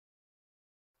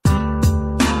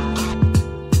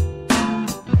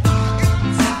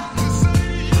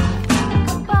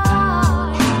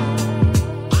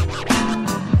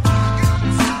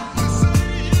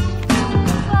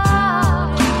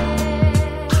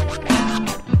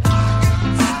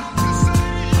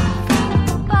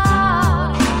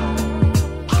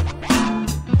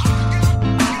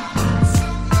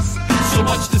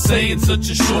say in such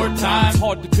a short time? It's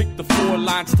hard to pick the 4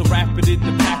 lines to wrap it in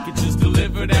the packages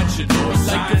delivered at your door.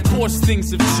 Like, of course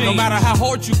things have changed, no matter how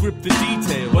hard you grip the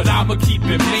detail. But I'ma keep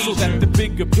it major, so that the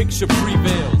bigger picture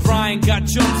prevails. Brian got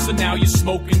jumped, so now you're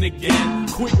smoking again.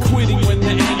 Quit quitting when the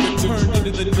anger turned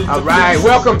into the Alright,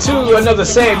 welcome to another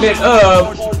segment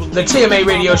of the TMA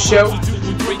Radio Show.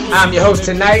 I'm your host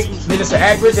tonight, Minister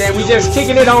Akridge, and we just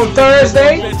kicking it on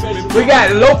Thursday. We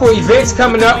got local events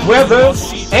coming up, weather,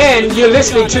 and you're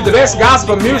listening to the best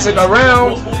gospel music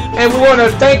around. And we want to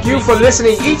thank you for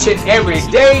listening each and every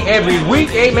day, every week,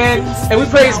 amen. And we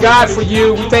praise God for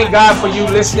you. We thank God for you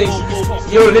listening.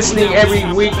 You're listening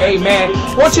every week, amen.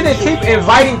 I want you to keep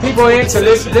inviting people in to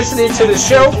listening to the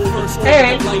show.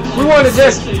 And we want to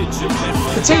just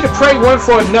continue to pray one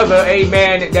for another,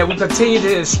 amen, that we continue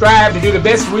to strive to do the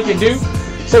best we can do.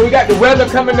 So we got the weather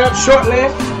coming up shortly,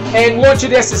 and we want you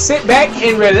just to sit back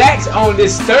and relax on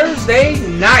this Thursday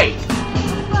night.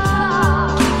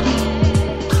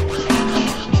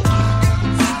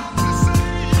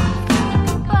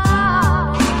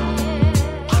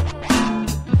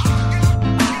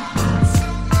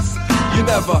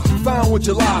 Never found what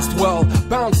you lost, well,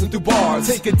 bouncing through bars.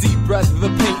 Take a deep breath of the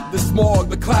paint, the smog,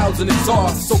 the clouds and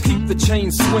exhaust. So keep the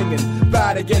chain swinging,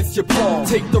 bad against your palm.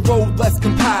 Take the road less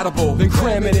compatible, then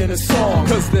cram it in a song.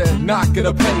 Cause they're not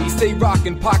gonna pay, stay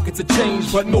rocking pockets of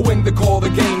change. But know when to call the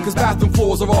game, cause bathroom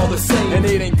floors are all the same. And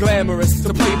it ain't glamorous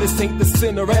to play the saint, the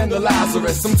sinner and the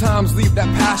Lazarus. Sometimes leave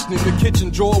that passion in the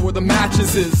kitchen drawer where the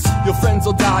matches is. Your friends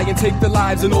will die and take their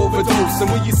lives and overdose. And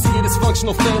when you see a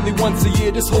dysfunctional family once a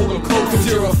year, just hold them close. Cause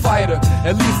you're a fighter,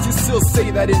 at least you still say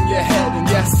that in your head. And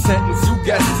yes, sentence, you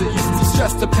guessed it, you still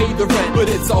stress to pay the rent. But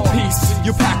it's all peace,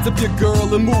 you packed up your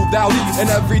girl and moved out east. And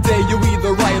every day you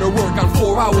either write or work on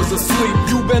 4 hours of sleep.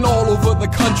 You've been all over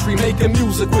the country making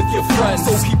music with your friends.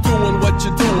 So keep doing what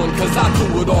you're doing, cause I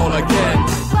do it all again.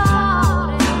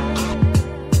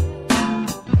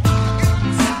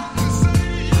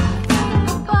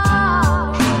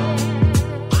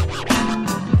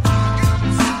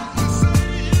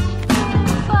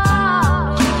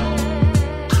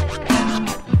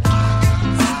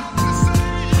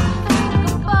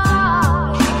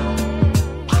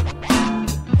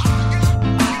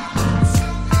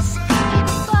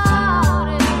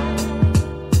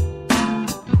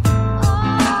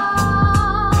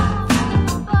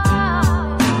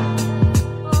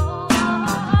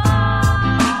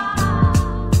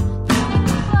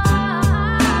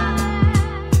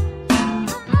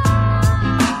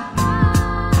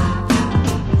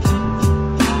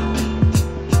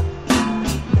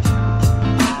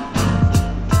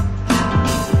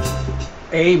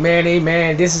 Amen,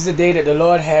 amen. This is the day that the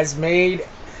Lord has made.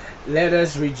 Let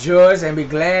us rejoice and be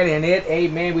glad in it.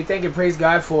 Amen. We thank and praise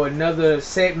God for another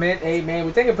segment. Amen.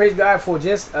 We thank and praise God for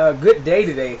just a good day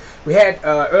today. We had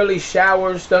early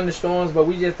showers, thunderstorms, but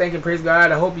we just thank and praise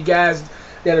God. I hope you guys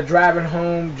that are driving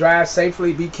home drive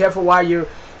safely. Be careful while you're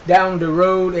down the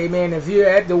road. Amen. If you're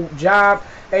at the job,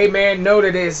 amen, know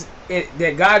that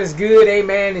that God is good.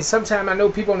 Amen. And sometimes I know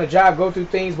people on the job go through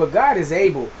things, but God is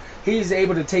able. He's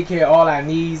able to take care of all our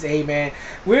needs, amen.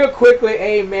 Real quickly,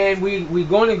 amen, we're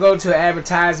going to go to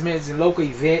advertisements and local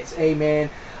events,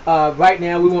 amen. Right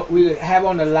now, we have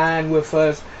on the line with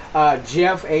us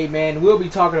Jeff, amen. We'll be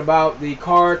talking about the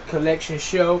card collection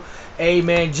show,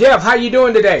 amen. Jeff, how you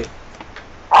doing today?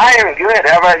 I am good.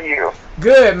 How about you?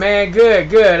 Good, man.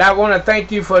 Good. I want to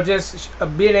thank you for just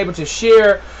being able to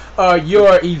share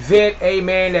your event,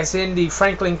 amen, that's in the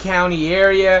Franklin County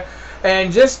area.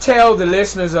 And just tell the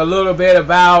listeners a little bit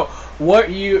about what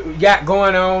you got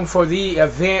going on for the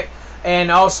event,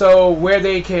 and also where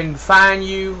they can find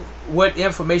you, what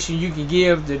information you can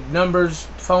give, the numbers,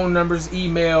 phone numbers,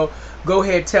 email. Go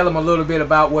ahead, tell them a little bit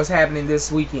about what's happening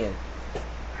this weekend.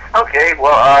 Okay,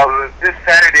 well, this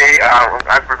Saturday I'm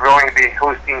going to be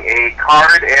hosting a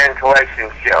card and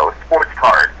collection show, sports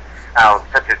card,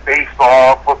 such as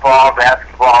baseball, football,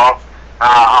 basketball,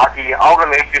 hockey, all the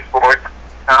major sports.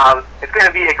 It's going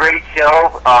to be a great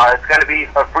show. It's going to be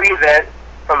a free event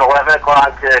from 11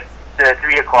 o'clock to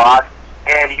 3 o'clock.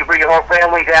 And you can bring your whole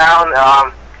family down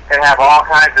and have all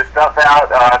kinds of stuff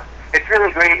out. It's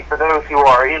really great for those who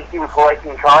are into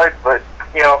collecting cards. But,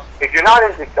 you know, if you're not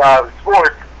into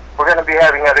sports, we're going to be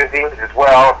having other things as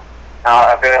well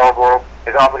available.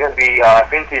 There's also going to be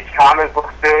vintage comic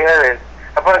books there and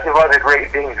a bunch of other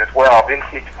great things as well,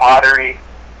 vintage pottery.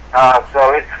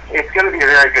 So it's going to be a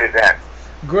very good event.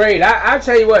 Great. I'll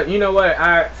tell you what, you know what,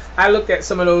 I looked at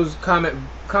some of those comic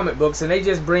books, and they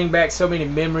just bring back so many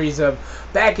memories of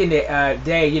back in the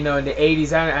day, you know, in the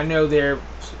 80s. I know there are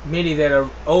many that are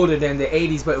older than the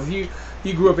 80s, but if you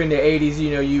you grew up in the 80s,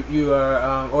 you know, you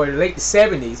are or the late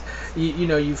 70s, you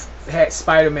know, you've had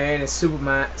Spider-Man and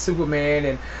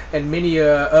Superman and many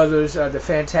others, the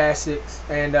Fantastics,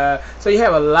 and so you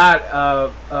have a lot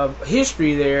of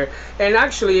history there. And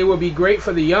actually, it would be great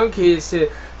for the young kids to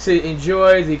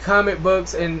enjoy the comic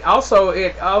books, and also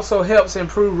it also helps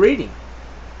improve reading.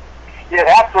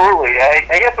 Yeah, absolutely.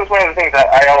 I guess that's one of the things that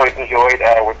I always enjoyed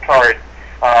with cards.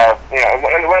 You know,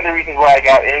 one of the reasons why I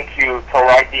got into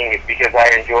collecting is because I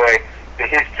enjoy the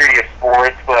history of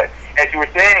sports. But as you were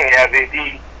saying,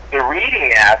 the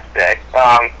reading aspect.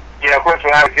 You know, of course,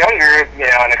 when I was younger, you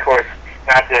know, and of course,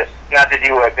 not to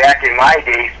do a back in my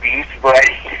day speech, but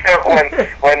you know,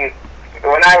 when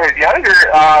I was younger,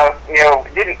 you know,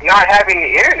 not having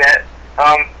the internet.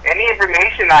 Any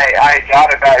information I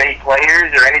got about any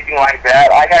players or anything like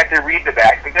that, I had to read the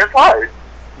backs of their cards.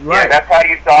 Right. Yeah, that's how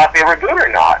you saw if they were good or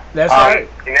not. That's right.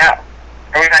 Now,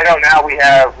 I mean, I know now we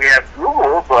have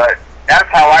Google, but that's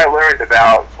how I learned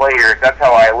about players. That's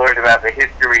how I learned about the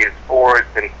history of sports,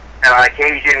 and on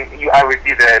occasion, I would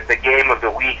see the game of the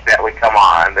week that would come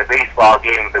on, the baseball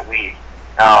game of the week,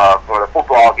 or the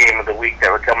football game of the week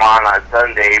that would come on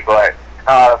Sunday. But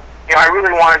you know, I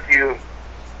really wanted to.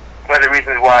 One of the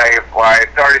reasons why I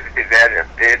started this event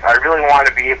is I really want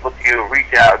to be able to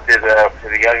reach out to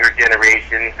the younger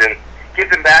generations and get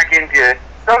them back into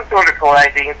some sort of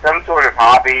collecting, some sort of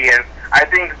hobby. And I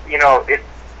think, you know, it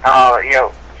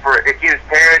gives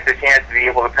parents a chance to be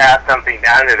able to pass something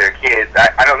down to their kids.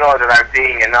 I don't know that I'm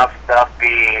seeing enough stuff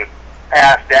being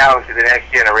passed down to the next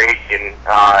generation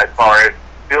as far as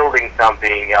building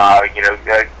something, you know,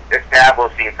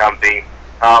 establishing something.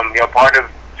 You know, part of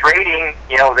trading,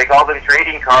 you know, they call them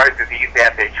trading cards because you used to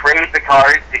have to trade the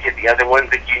cards to get the other ones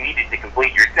that you needed to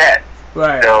complete your set.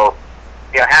 Right. So,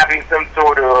 you know, having some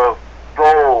sort of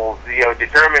goals, you know,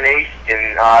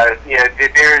 determination, you know,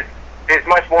 there's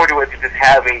much more to it than just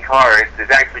having cards. It's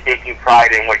actually taking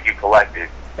pride in what you collected.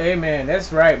 Amen.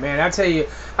 That's right, man. I tell you,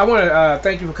 I want to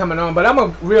thank you for coming on, but I'm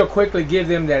going to real quickly give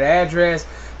them that address.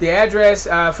 The address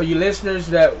for you listeners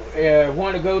that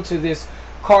want to go to this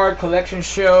card collection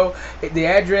show. The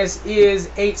address is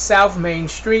 8 South Main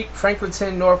Street,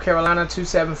 Franklinton, North Carolina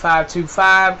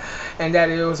 27525, and that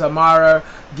is Amara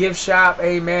Gift Shop.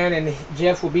 Amen. And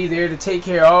Jeff will be there to take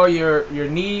care of all your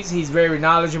needs. He's very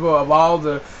knowledgeable of all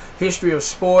the history of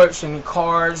sports and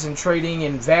cards and trading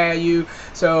and value.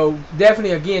 So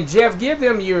definitely, again, Jeff, give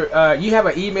them your you have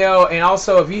an email, and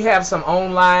also if you have some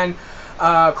online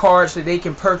cards that they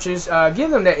can purchase, give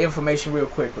them that information real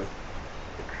quickly.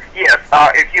 Yes,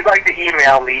 if you'd like to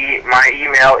email me, my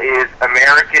email is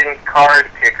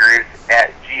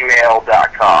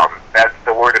AmericanCardPickers@gmail.com. That's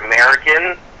the word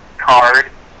American,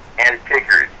 card, and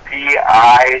pickers,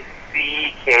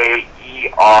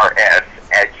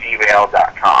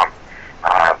 PICKERS@gmail.com.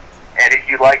 And if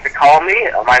you'd like to call me,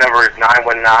 my number is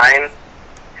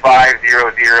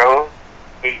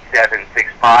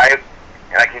 919-500-8765,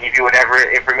 and I can give you whatever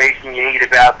information you need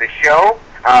about the show.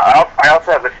 I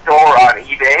also have a store on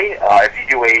eBay. If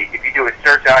you do a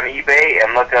search on eBay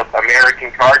and look up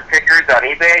American Card Pickers on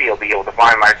eBay, you'll be able to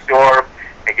find my store.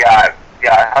 I got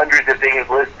hundreds of things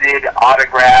listed: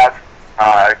 autographs,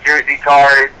 jersey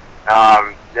cards,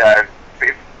 a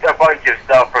bunch of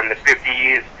stuff from the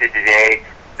 50s to today.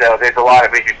 So there's a lot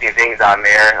of interesting things on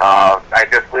there. I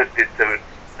just listed some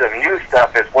new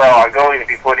stuff as well. I'm going to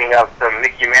be putting up some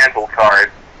Mickey Mantle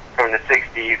cards from the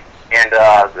 60s. And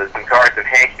some cards of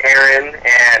Hank Aaron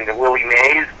and Willie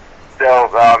Mays. So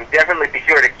definitely be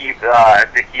sure to keep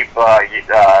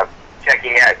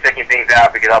checking things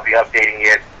out because I'll be updating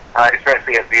it,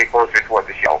 especially as we get closer towards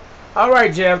the show. All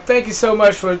right, Jeff. Thank you so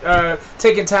much for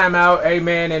taking time out,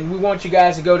 amen. And we want you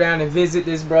guys to go down and visit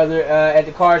this brother at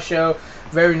the car show.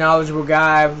 Very knowledgeable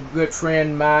guy, good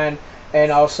friend of mine, and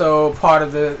also part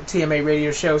of the TMA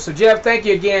radio show. So, Jeff, thank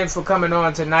you again for coming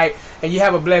on tonight, and you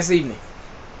have a blessed evening.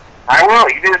 I will.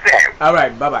 You do the same. All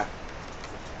right. Bye-bye.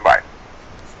 Bye.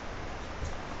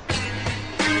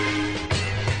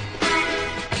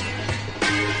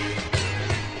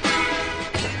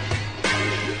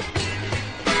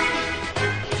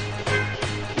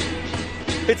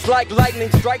 It's like lightning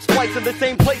strikes twice in the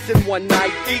same place in one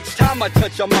night. Each time I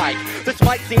touch a mic, this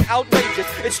might seem outrageous.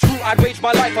 It's true, I'd wage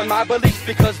my life on my beliefs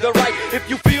because they're right. If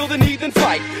you feel the need, then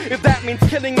fight. If that means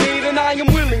killing me, then I am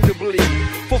willing to bleed.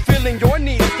 Fulfilling your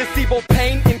needs to see both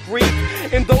pain and grief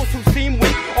in those who seem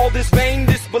weak. All this vain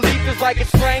disbelief is like it's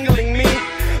strangling me.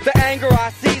 The anger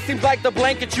I see seems like the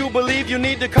blanket you believe you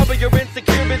need to cover your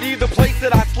insecurity. The place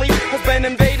that I sleep has been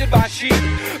invaded by my sheep.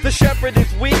 The shepherd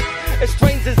is weak, as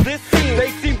strange as this seems.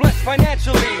 They seem blessed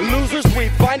financially. Losers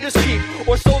weep, finders keep,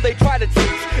 or so they try to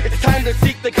teach. It's time to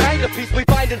seek the kind of peace we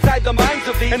find inside the minds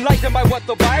of these, enlightened by what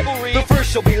the Bible reads. The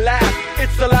first shall be last,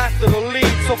 it's the last that'll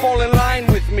lead. So fall in line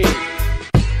with me,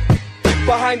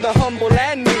 behind the humble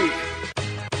and meek.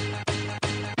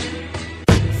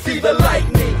 See the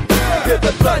lightning, hear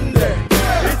the thunder.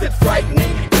 Is it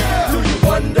frightening? Do you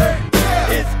wonder?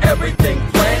 Is everything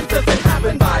planned? Does it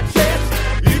happen by chance?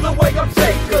 Either way I'm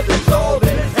safe, cause it's all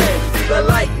in his hands. See the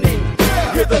lightning,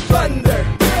 hear the thunder.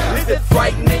 Is it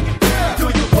frightening? Do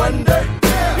you wonder?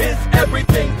 Is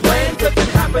everything planned? Does it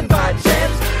happen by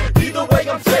chance? Either way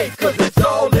I'm safe, cause it's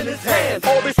all in his hands.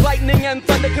 All this lightning and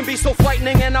thunder can be so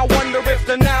frightening, and I wonder if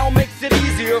the now makes it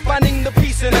easier, finding the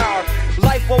peace in our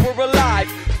life while we're alive,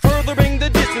 furthering the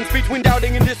distance between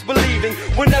doubting and disbelieving.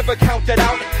 We're never counted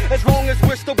out as long as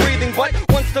we're still breathing, but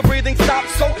once the breathing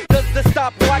stops, so does the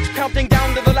stopwatch, counting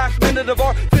down to the last minute of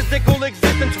our physical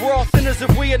existence. We're all sinners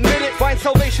if we admit it. Find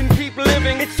salvation, keep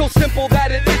living. It's so simple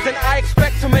that it isn't. I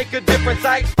expect to make a difference,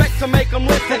 I expect to make them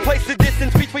listen. Place the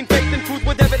distance between faith and truth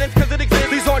with evidence, cause it exists.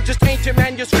 These aren't just ancient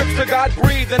manuscripts that God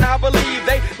breathed, and I believe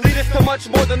they lead us to much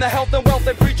more than the health and wealth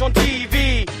they preach on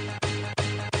TV.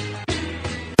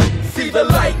 See the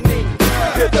lightning,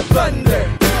 hear the thunder.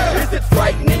 Is it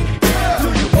frightening?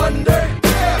 Do you wonder?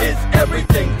 Is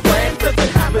everything planned? Does it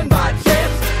happen by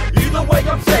chance? Either way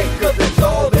I'm safe, cause it's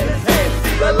all in his hands.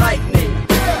 See the lightning,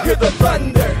 hear the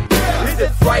thunder. Is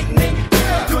it frightening?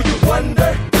 Do you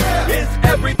wonder? Is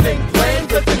everything planned?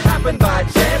 Does it happen by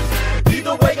chance?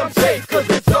 Either way I'm safe, cause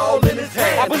it's all in his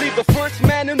hands. I believe the first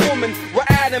man and woman were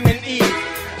Adam and Eve.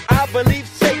 I believe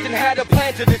Satan had a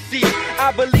plan to deceive.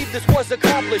 I believe this was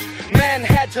accomplished. Man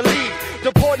had to leave,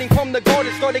 departing from the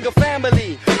garden, starting a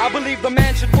family. I believe the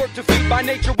man should work to feed. By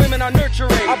nature, women are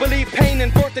nurturing. I believe pain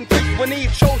and birth increased when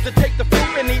Eve chose to take the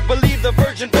fruit and eat. Believe the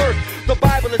virgin birth. The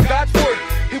Bible is God's word.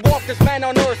 He walked as man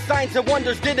on earth. Signs and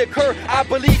wonders did occur. I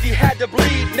believe he had to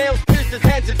bleed. Nails pierced his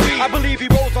hands and feet. I believe he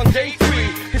rose on day 3.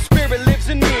 His spirit lives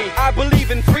in me. I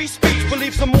believe in free speech.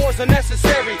 Believe some wars are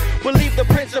necessary. Believe the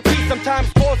Prince of Peace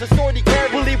sometimes draws a sword he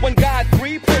carries. Believe when God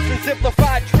 3 persons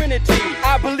simplified Trinity.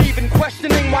 I believe in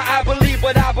questioning why I believe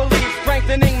what I believe,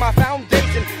 strengthening my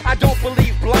foundation. I don't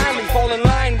believe blindly. Fall in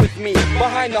line with me,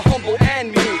 behind the humble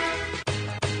and meek.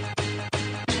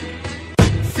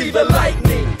 See the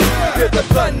lightning, hear the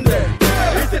thunder.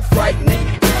 Is it frightening?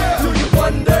 Do you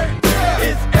wonder?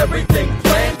 Is everything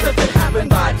planned? Does it happen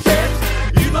by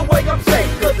chance? Either way I'm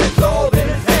safe, cause it's all in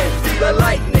his hands. See the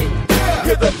lightning,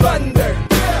 hear the thunder.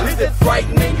 Is it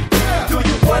frightening? Do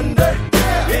you wonder?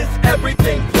 Is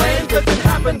everything planned? Does it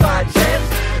happen by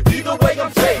chance? Either way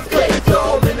I'm safe, cause it's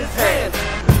all in his hands.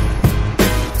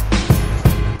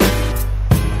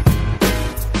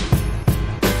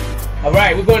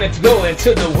 Alright, we're going to go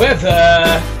into the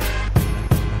weather.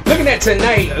 Looking at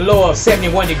tonight, a low of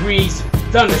 71 degrees,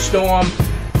 thunderstorm.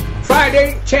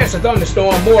 Friday, chance of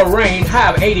thunderstorm, more rain,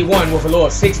 high of 81 with a low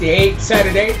of 68.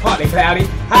 Saturday, partly cloudy,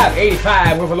 high of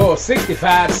 85 with a low of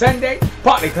 65. Sunday,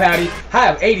 partly cloudy, high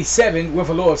of 87 with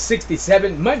a low of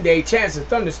 67. Monday, chance of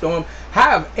thunderstorm,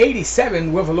 high of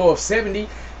 87 with a low of 70.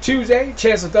 Tuesday,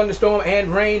 chance of thunderstorm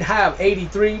and rain, high of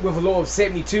 83 with a low of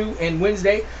 72. And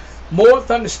Wednesday, more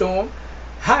thunderstorm,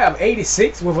 high of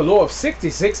 86 with a low of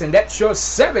 66. And that's your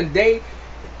 7-day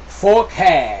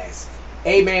forecast.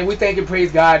 Amen. We thank and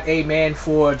praise God, amen,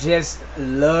 for just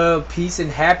love, peace, and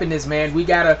happiness, man. We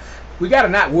gotta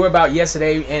not worry about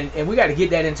yesterday, and we gotta get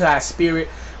that into our spirit.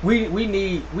 We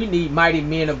need mighty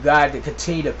men of God to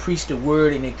continue to preach the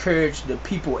word and encourage the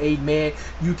people. Amen.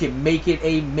 You can make it.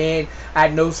 Amen. I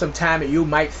know sometimes you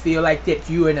might feel like that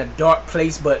you're in a dark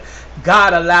place, but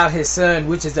God allowed his son,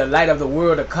 which is the light of the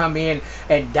world, to come in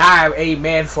and die,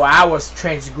 amen, for our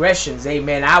transgressions,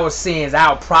 amen, our sins,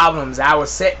 our problems, our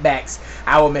setbacks,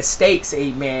 our mistakes,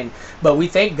 amen. But we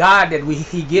thank God that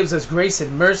he gives us grace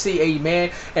and mercy,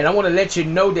 amen. And I want to let you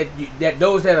know that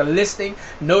those that are listening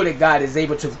know that God is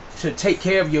able to take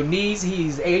care of your needs.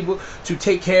 He's able to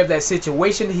take care of that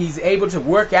situation. He's able to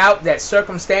work out that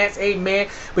circumstance, amen,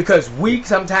 because we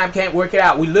sometimes can't work it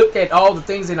out. We look at all the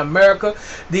things in America,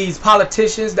 these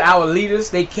politicians, our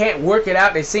leaders, they can't work it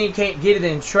out. They can't get it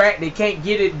in track. They can't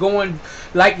get it going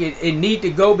like it need to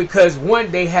go, because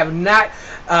one, they have not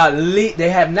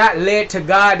led to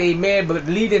God, amen, but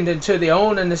leading them to their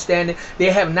own understanding.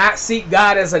 They have not seek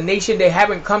God as a nation. They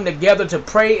haven't come together to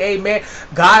pray, amen.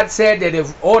 God said that in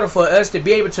order for us to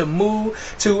be able to move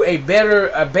to a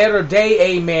better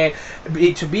day, amen,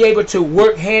 to be able to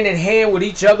work hand in hand with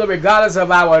each other regardless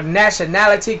of our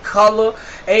nationality, color,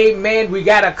 amen. We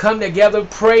got to come together,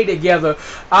 pray together.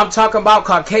 I'm talking about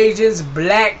Caucasians,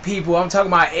 black people, I'm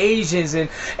talking about Asians and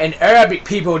Arabic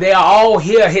people. They are all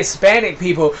here, Hispanic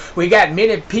people. We got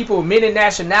many people, many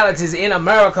nationalities in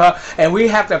America, and we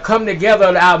have to come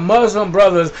together, our Muslim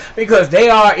brothers, because they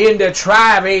are in the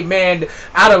tribe, amen,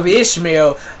 out of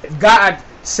Ishmael. God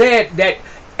said that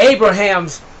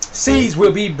Abraham's seeds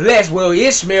will be blessed. Well,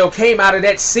 Ishmael came out of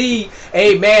that seed,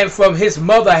 amen, from his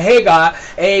mother Hagar,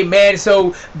 amen.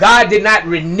 So God did not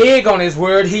renege on his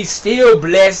word. He still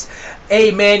blessed,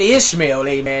 amen, Ishmael,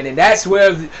 amen. And that's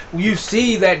where you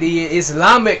see that the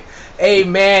Islamic,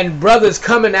 amen, brothers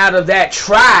coming out of that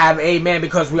tribe, amen,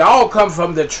 because we all come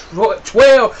from the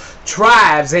 12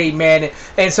 tribes, amen.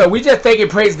 And so we just thank and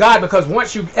praise God, because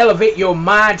once you elevate your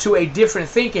mind to a different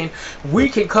thinking, we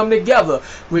can come together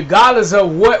regardless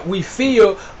of what we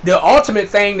feel. The ultimate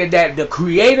thing that the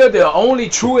creator, the only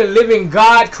true and living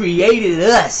God, created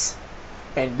us.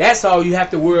 And that's all you have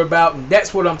to worry about. And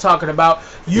that's what I'm talking about.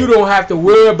 You don't have to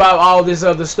worry about all this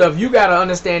other stuff. You got to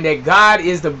understand that God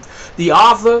is the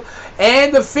author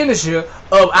and the finisher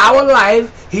of our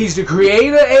life. He's the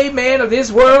creator, amen, of this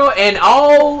world and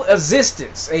all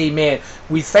existence, amen.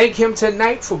 We thank him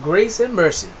tonight for grace and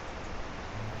mercy.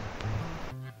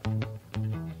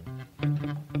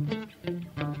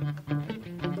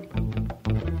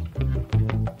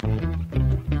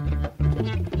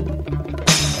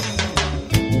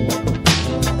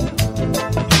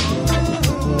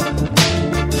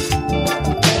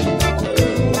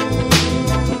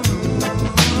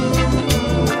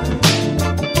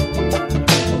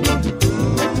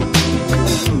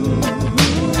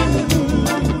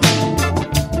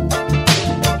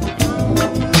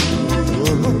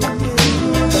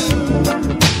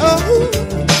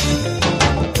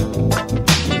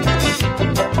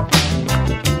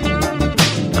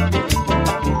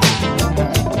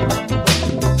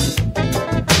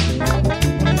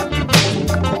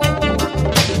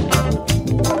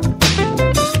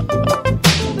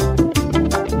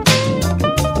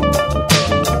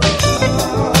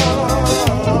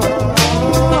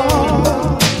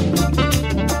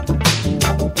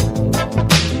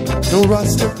 No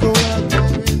Rasta go out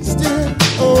there instead,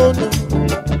 oh no.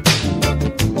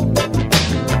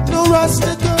 No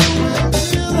Rasta go out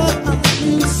there,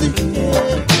 you see, yeah.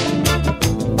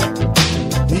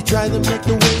 He tried to make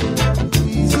the way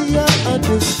easier,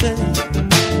 understand.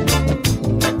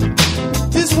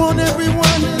 Just want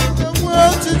everyone in the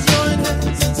world to join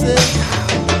hands and say,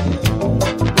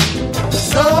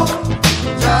 so,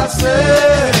 just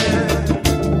say,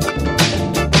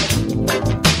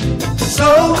 so,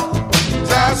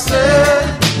 I said,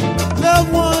 love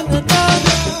one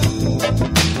another.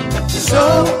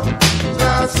 So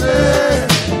I said,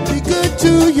 be good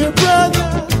to your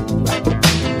brother.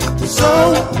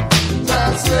 So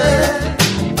I said,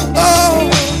 oh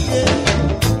yeah.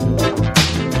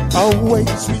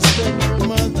 Always respect your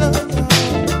mother.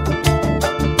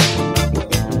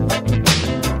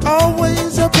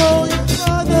 Always uphold your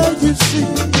father, you see,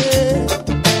 yeah.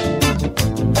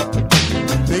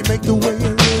 They make the way a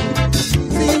little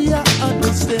easier,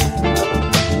 understand.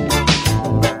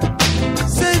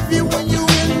 Save you when you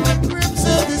in the grips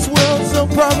of this world, so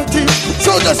poverty.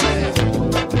 So just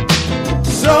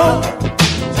so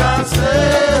just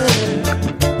say,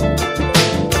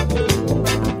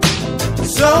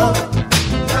 so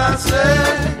just say,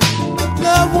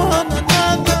 love one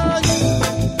another.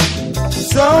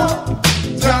 So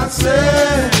just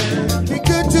say, be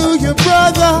good to your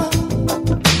brother.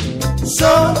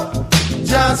 So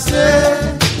just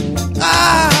say,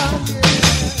 ah,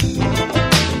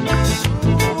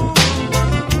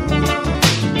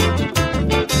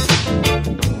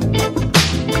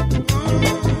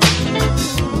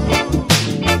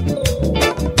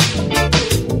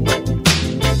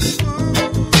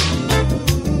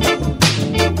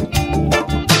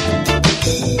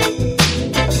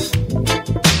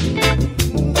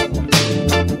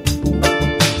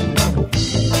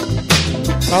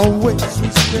 always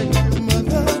respect your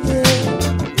mother, yeah.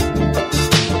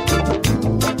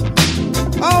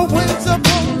 Always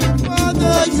uphold your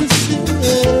father, you see,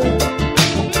 yeah.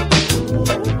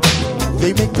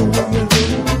 They make the way a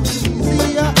little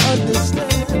easier,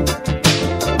 understand.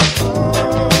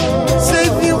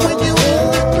 Save you when you in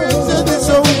the grips of this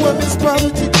old world's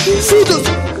poverty. See this?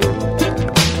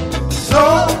 So,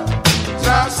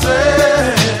 just say.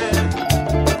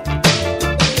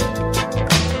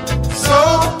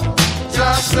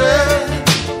 Say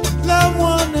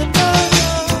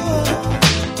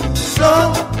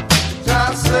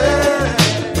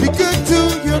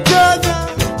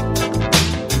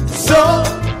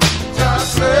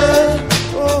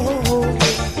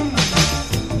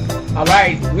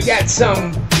got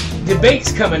some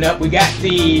debates coming up. We got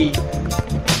the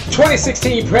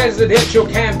 2016 presidential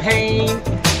campaign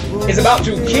is about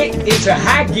to kick into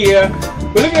high gear.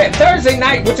 We're looking at Thursday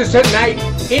night, which is tonight,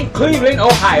 in Cleveland,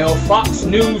 Ohio. Fox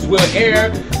News will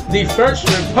air the first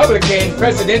Republican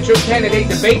presidential candidate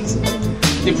debates.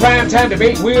 The primetime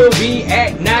debate will be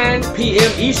at 9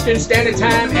 p.m. Eastern Standard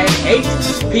Time and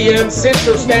 8 p.m.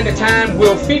 Central Standard Time.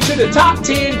 Will feature the top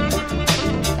 10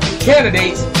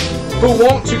 candidates who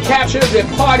want to capture the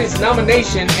party's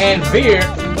nomination and veer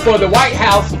for the White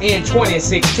House in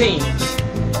 2016.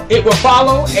 It will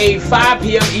follow a 5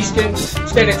 p.m. Eastern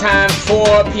Standard Time,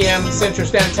 4 p.m. Central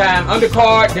Standard Time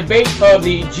undercard debate of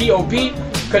the GOP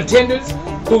contenders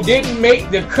who didn't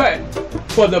make the cut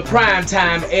for the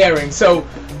primetime airing. So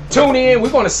tune in.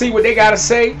 We're going to see what they got to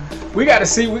say. We got to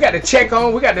see. We got to check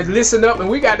on. We got to listen up, and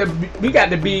we got to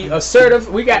be assertive.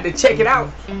 We got to check it out.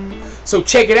 So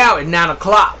check it out at 9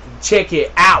 o'clock. Check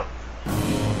it out.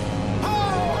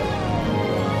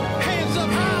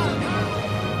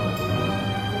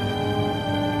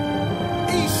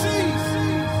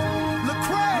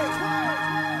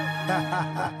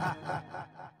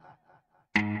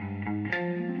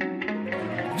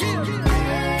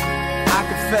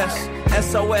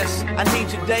 SOS, I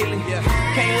need you daily.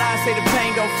 Can't lie, say the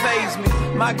pain don't faze me.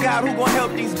 My God, who gon'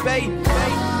 help these babies?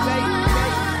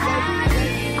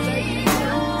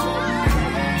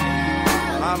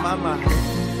 My.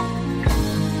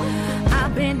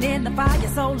 I've been in the fire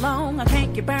so long, I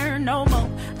can't get burned no more.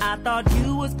 I thought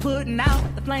you was putting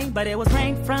out the flame, but it was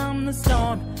rain from the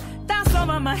storm. That's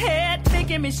over my head,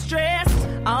 making me stressed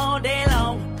all day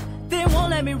long. They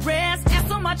won't let me rest, S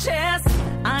on my chest.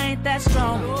 I ain't that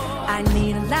strong. I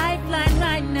need a lifeline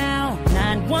right now.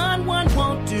 911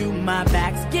 won't do. My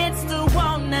back's against the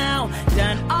wall now.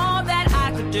 Done all that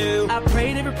I could do. I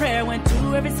prayed every prayer, went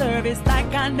to every service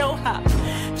like I know how.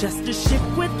 Just a ship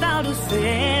without a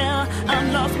sail.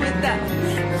 I'm lost without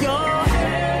your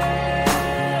help.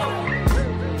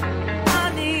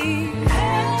 I need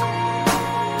help.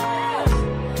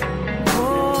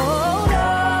 Oh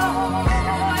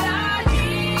Lord, I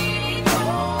need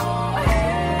your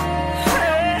help.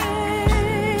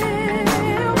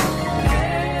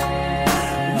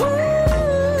 Ooh,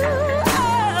 oh.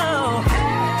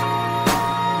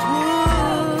 Ooh,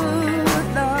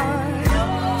 Lord.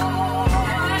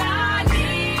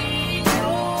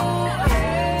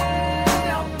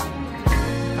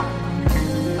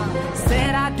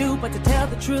 But to tell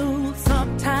the truth,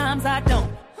 sometimes I don't.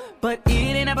 But it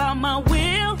ain't about my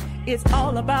will, it's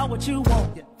all about what you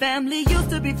want. Family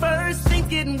used to be first, things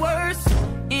getting worse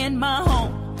in my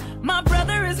home. My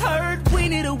brother is hurt, we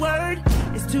need a word,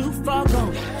 it's too far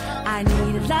gone. I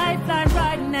need a lifeline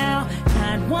right now.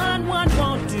 911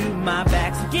 won't do, my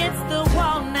back's against the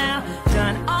wall now.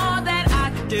 Done all that I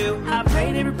could do. I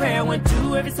prayed every prayer, went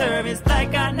to every service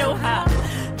like I know how.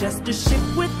 Just a ship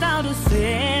without a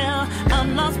sail.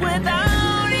 I'm lost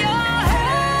without your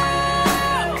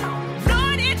help.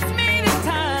 Lord, it's me this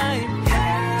time.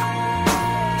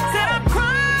 Said I'm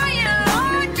crying,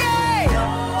 Lord, yeah.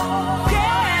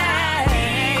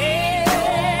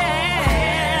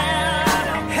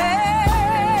 Help.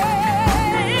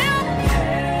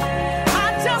 I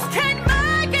just can't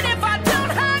make it if I don't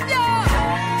have your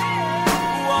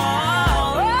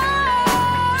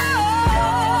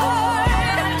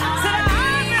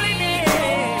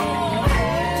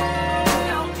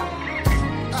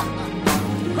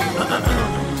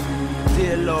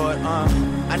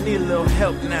I need a little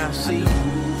help now, see.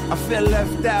 I feel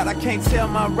left out, I can't tell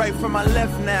my right from my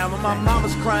left now. My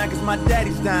mama's crying cause my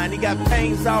daddy's dying. He got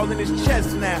pains all in his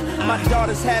chest now. My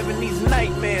daughter's having these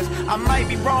nightmares. I might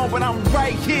be wrong, but I'm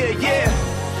right here, yeah.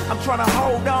 I'm trying to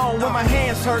hold on when my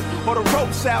hands hurt or the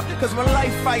ropes out. Cause when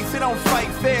life fights, it don't fight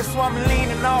fair. So I'm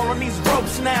leaning all on these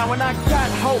ropes now. And I got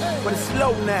hope, but it's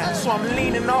low now. So I'm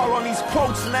leaning all on these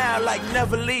quotes now. Like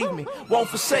never leave me, won't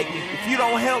forsake me. If you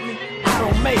don't help me, I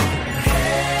don't make it.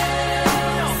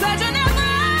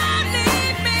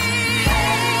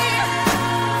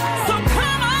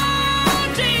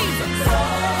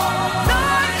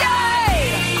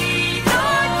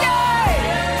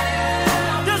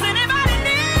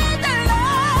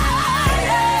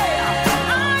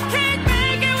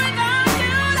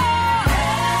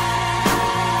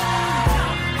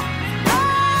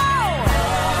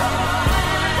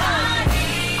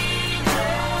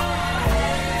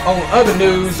 On other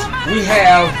news, we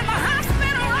have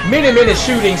many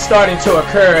shootings starting to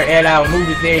occur at our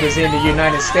movie theaters in the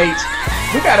United States.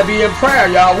 We got to be in prayer,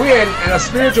 y'all. We're in a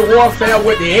spiritual warfare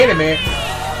with the enemy.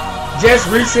 Just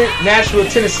recent, Nashville,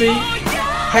 Tennessee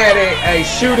had a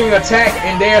shooting attack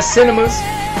in their cinemas.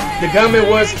 The gunman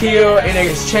was killed in an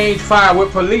exchange fire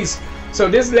with police. So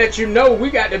this lets you know we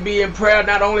got to be in prayer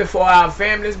not only for our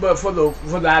families but for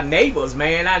our neighbors,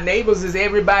 man. Our neighbors is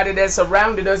everybody that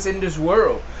surrounded us in this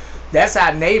world. That's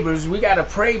our neighbors. We got to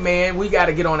pray, man. We got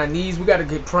to get on our knees. We got to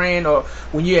get praying, or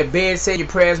when you're at bed, say your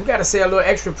prayers. We got to say a little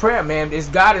extra prayer, man.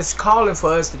 God is calling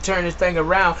for us to turn this thing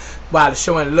around by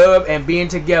showing love and being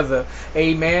together.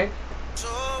 Amen.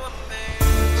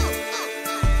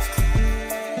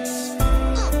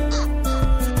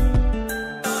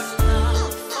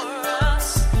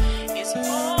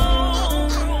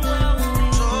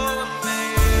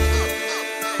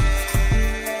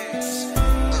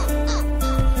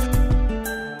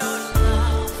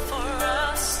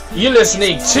 You're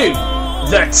listening to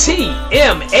the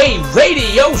TMA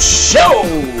Radio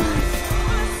Show.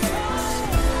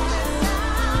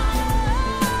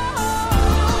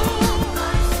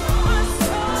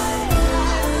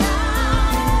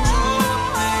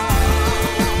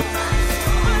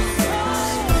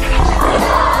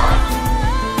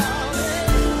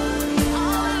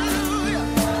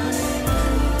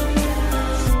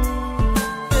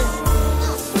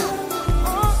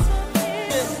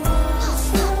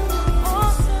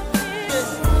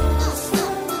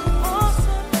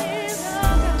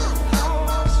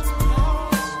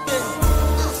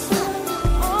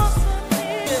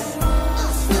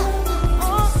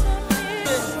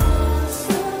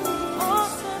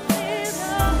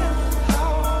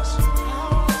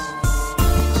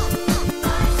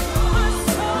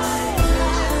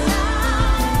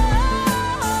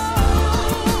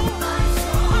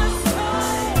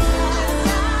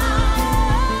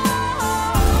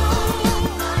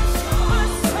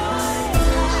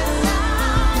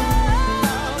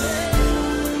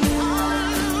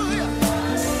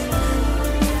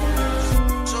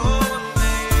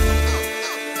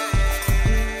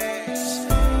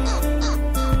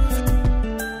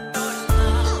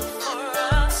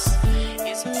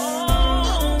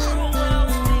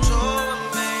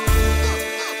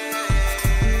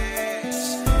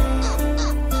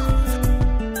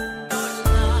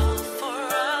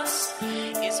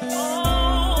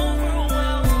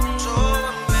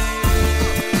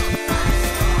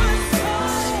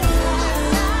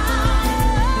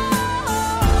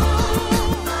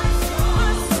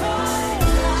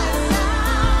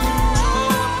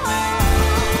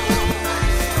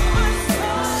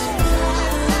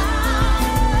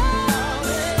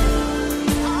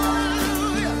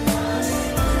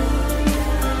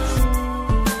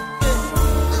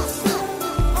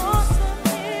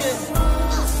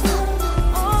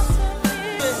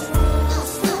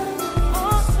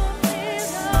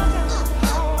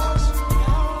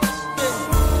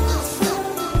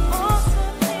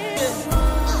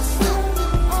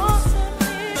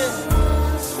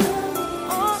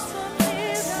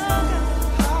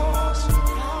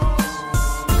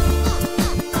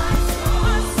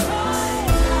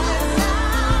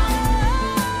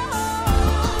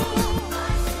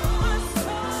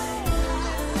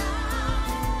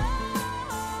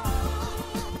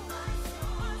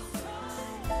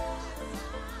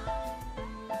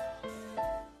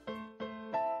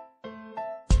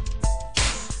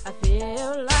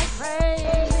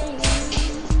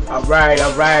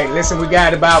 All right. Listen, we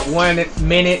got about 1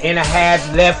 minute and a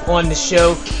half left on the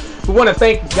show. We want to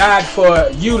thank God for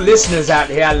you listeners out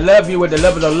there. I love you with the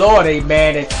love of the Lord,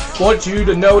 amen. And want you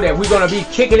to know that we're going to be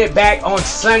kicking it back on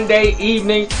Sunday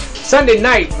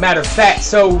night, matter of fact.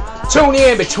 So tune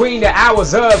in between the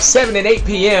hours of 7 and 8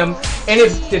 p.m. And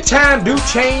if the time do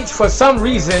change for some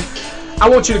reason, I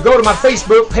want you to go to my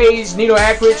Facebook page, Nino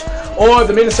Ackridge, or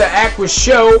the Minister Ackridge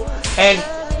Show, and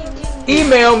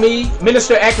email me,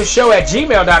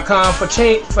 ministerackridgeshow@gmail.com for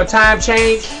time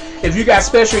change. If you got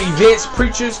special events,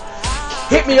 preachers,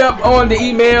 hit me up on the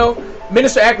email,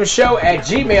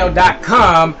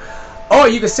 ministerackridgeshow@gmail.com, or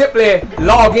you can simply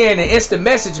log in and instant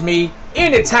message me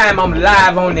anytime I'm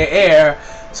live on the air.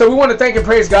 So we want to thank and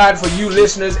praise God for you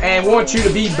listeners and want you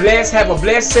to be blessed. Have a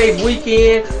blessed, safe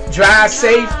weekend. Drive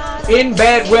safe in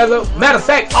bad weather. Matter of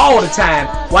fact, all the time.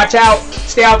 Watch out.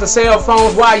 Stay off the cell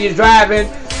phones while you're driving.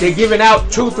 They're giving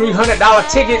out $200-300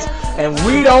 tickets, and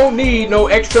we don't need no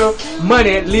extra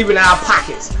money leaving our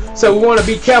pockets. So we want to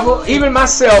be careful, even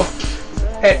myself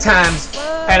at times,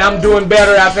 and I'm doing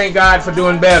better. I thank God for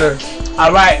doing better.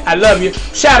 All right, I love you.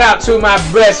 Shout out to my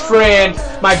best friend,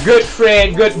 my good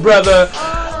friend, good brother,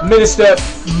 Minister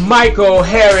Michael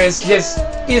Harris. Just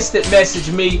instant message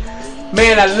me.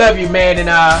 Man, I love you, man, and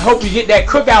I hope you get that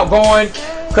cookout going,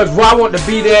 because I want to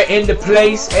be there in the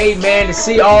place, amen, to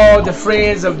see all the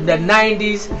friends of the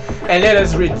 90s, and let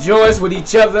us rejoice with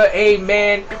each other,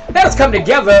 amen. Let us come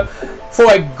together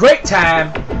for a great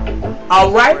time.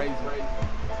 All right.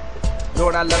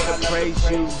 Lord, I love to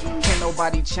praise you. Can't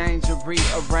nobody change or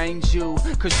rearrange you,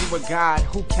 cause you a God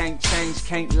who can't change,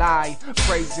 can't lie.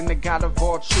 Praising the God of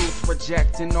all truth,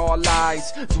 rejecting all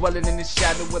lies, dwelling in the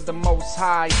shadow of the Most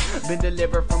High. Been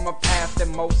delivered from a path that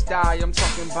most die. I'm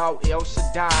talking about El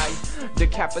Shaddai, the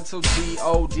capital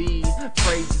G-O-D.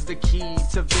 Praise is the key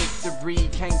to victory,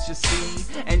 can't you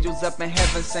see? Angels up in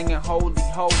heaven singing holy,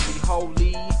 holy,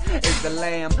 holy is the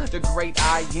Lamb, the great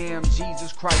I am.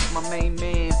 Jesus Christ, my main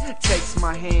man, takes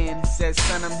my hand, says,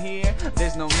 son, I'm here.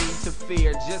 There's no need to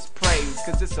fear, just praise,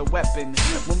 cause it's a weapon.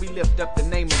 When we lift up the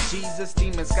name of Jesus,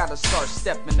 demons gotta start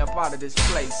stepping up out of this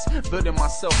place. Building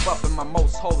myself up in my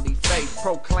most holy faith,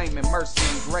 proclaiming mercy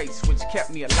and grace, which kept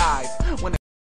me alive when